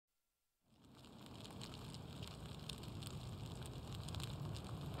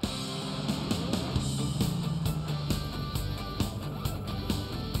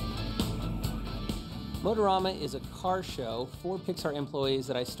Motorama is a car show for Pixar employees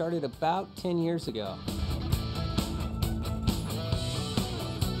that I started about 10 years ago.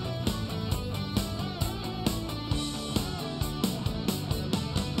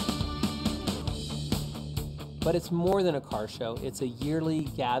 But it's more than a car show. It's a yearly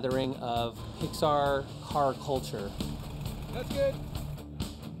gathering of Pixar car culture. That's good.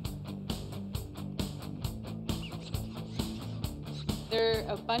 There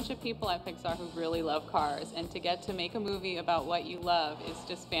are a bunch of people at Pixar who really love cars, and to get to make a movie about what you love is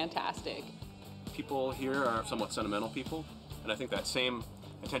just fantastic. People here are somewhat sentimental people, and I think that same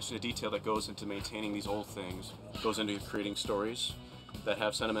attention to detail that goes into maintaining these old things goes into creating stories that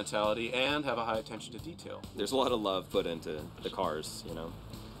have sentimentality and have a high attention to detail. There's a lot of love put into the cars, you know.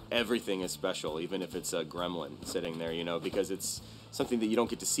 Everything is special, even if it's a gremlin sitting there, you know, because it's something that you don't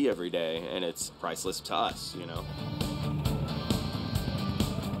get to see every day, and it's priceless to us, you know.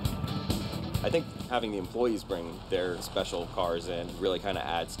 I think having the employees bring their special cars in really kind of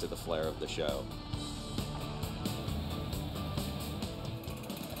adds to the flair of the show.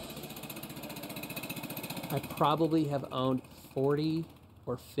 I probably have owned 40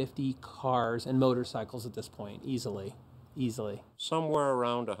 or 50 cars and motorcycles at this point, easily. Somewhere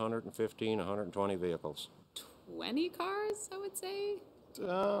around 115, 120 vehicles. 20 cars, I would say?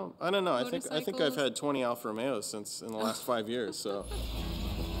 I don't know. I think I've had 20 Alfa Romeos since in the last 5 years, so.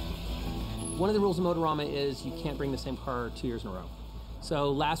 One of the rules of Motorama is you can't bring the same car 2 years in a row. So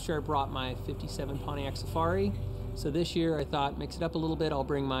last year I brought my 57 Pontiac Safari. So this year I thought, mix it up a little bit, I'll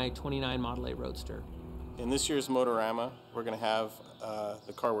bring my 29 Model A Roadster. In this year's Motorama, we're going to have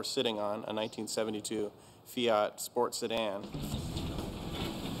the car we're sitting on, a 1972 Fiat Sport Sedan.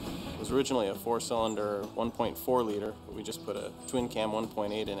 It was originally a 4-cylinder 1.4 liter, but we just put a twin cam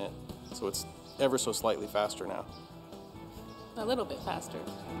 1.8 in it, so it's ever so slightly faster now. A little bit faster.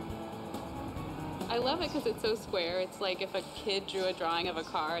 I love it because it's so square. It's like if a kid drew a drawing of a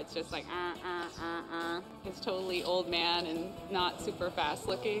car, it's just like, It's totally old man and not super fast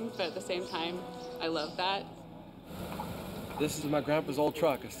looking, but at the same time, I love that. This is my grandpa's old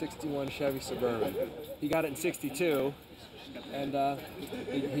truck, a 61 Chevy Suburban. He got it in 62, and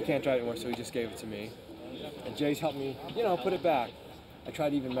he can't drive it anymore, so he just gave it to me. And Jay's helped me, you know, put it back. I tried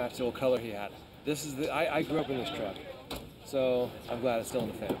to even match the old color he had. This is I grew up in this truck, so I'm glad it's still in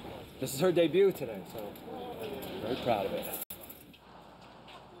the family. This is her debut today, so very proud of it.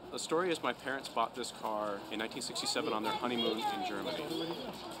 The story is my parents bought this car in 1967 on their honeymoon in Germany.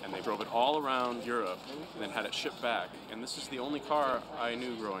 And they drove it all around Europe and then had it shipped back. And this is the only car I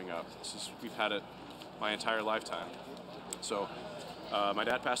knew growing up. We've had it my entire lifetime. So my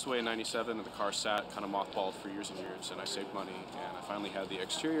dad passed away in 97 and the car sat kind of mothballed for years and years, and I saved money and I finally had the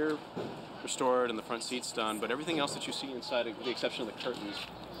exterior restored and the front seats done, but everything else that you see inside, with the exception of the curtains,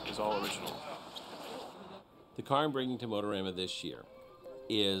 is all original. The car I'm bringing to Motorama this year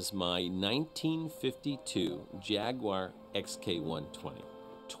is my 1952 Jaguar XK120.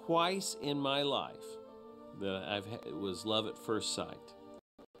 Twice in my life that it was love at first sight.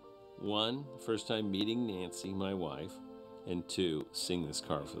 One, first time meeting Nancy, my wife, and two, seeing this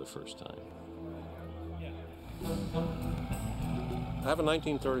car for the first time. I have a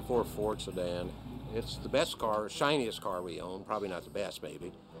 1934 Ford sedan. It's the best car, shiniest car we own, probably not the best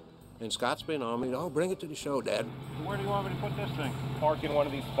maybe. And Scott's been on me, oh, bring it to the show, Dad. Where do you want me to put this thing? Park in one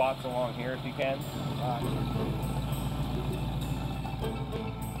of these spots along here if you can.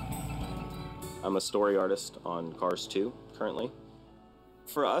 I'm a story artist on Cars 2 currently.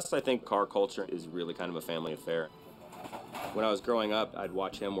 For us, I think car culture is really kind of a family affair. When I was growing up, I'd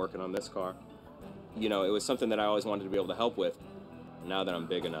watch him working on this car. You know, it was something that I always wanted to be able to help with. Now that I'm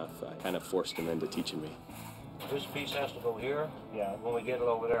big enough, I kind of forced him into teaching me. This piece has to go here. Yeah, when we get it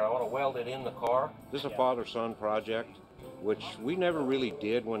over there, I want to weld it in the car. This is a father-son project, which we never really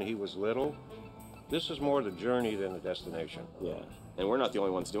did when he was little. This is more the journey than the destination. Yeah, and we're not the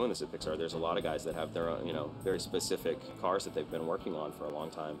only ones doing this at Pixar. There's a lot of guys that have their own, you know, very specific cars that they've been working on for a long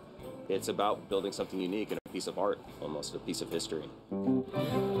time. It's about building something unique and a piece of art, almost a piece of history.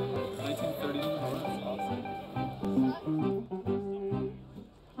 1930.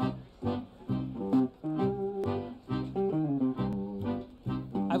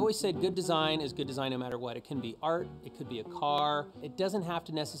 I've always said good design is good design no matter what. It can be art, it could be a car. It doesn't have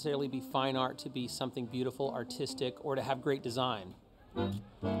to necessarily be fine art to be something beautiful, artistic, or to have great design.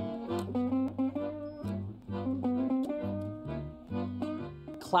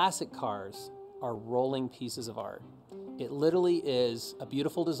 Classic cars are rolling pieces of art. It literally is a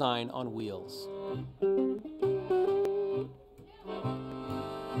beautiful design on wheels.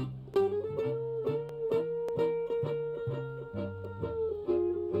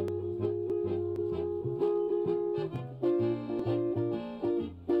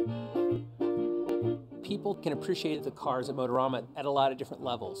 people can appreciate the cars at Motorama at a lot of different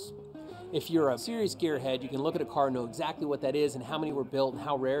levels. If you're a serious gearhead, you can look at a car and know exactly what that is and how many were built and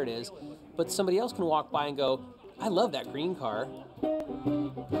how rare it is. But somebody else can walk by and go, I love that green car.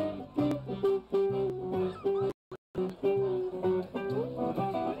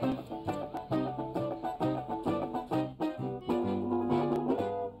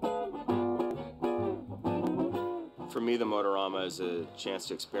 For me, the Motorama is a chance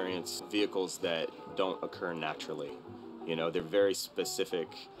to experience vehicles that don't occur naturally. You know, they're very specific,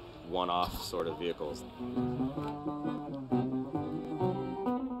 one-off sort of vehicles.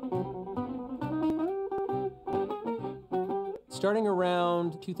 Starting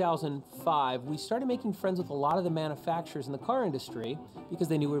around 2005, we started making friends with a lot of the manufacturers in the car industry because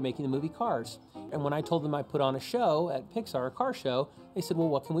they knew we were making the movie Cars. And when I told them I put on a show at Pixar, a car show, they said, well,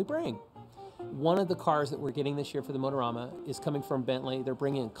 what can we bring? One of the cars that we're getting this year for the Motorama is coming from Bentley. They're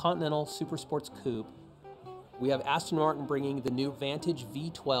bringing a Continental Super Sports Coupe. We have Aston Martin bringing the new Vantage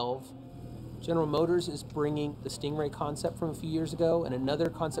V12. General Motors is bringing the Stingray concept from a few years ago and another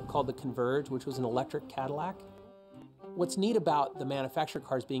concept called the Converge, which was an electric Cadillac. What's neat about the manufacturer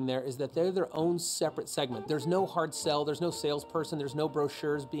cars being there is that they're their own separate segment. There's no hard sell, there's no salesperson, there's no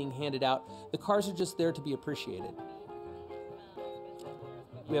brochures being handed out. The cars are just there to be appreciated.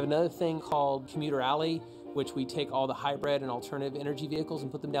 We have another thing called Commuter Alley, which we take all the hybrid and alternative energy vehicles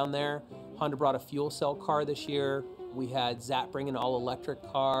and put them down there. Honda brought a fuel cell car this year. We had Zap bring an all-electric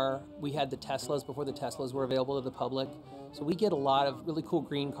car. We had the Teslas before the Teslas were available to the public. So we get a lot of really cool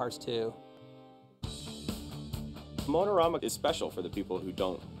green cars too. Motorama is special for the people who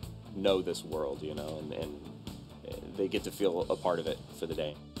don't know this world, you know, and they get to feel a part of it for the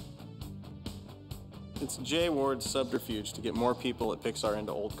day. It's Jay Ward's subterfuge to get more people at Pixar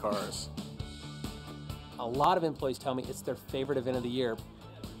into old cars. A lot of employees tell me it's their favorite event of the year.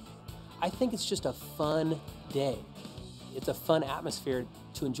 I think it's just a fun day. It's a fun atmosphere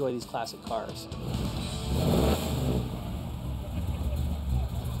to enjoy these classic cars.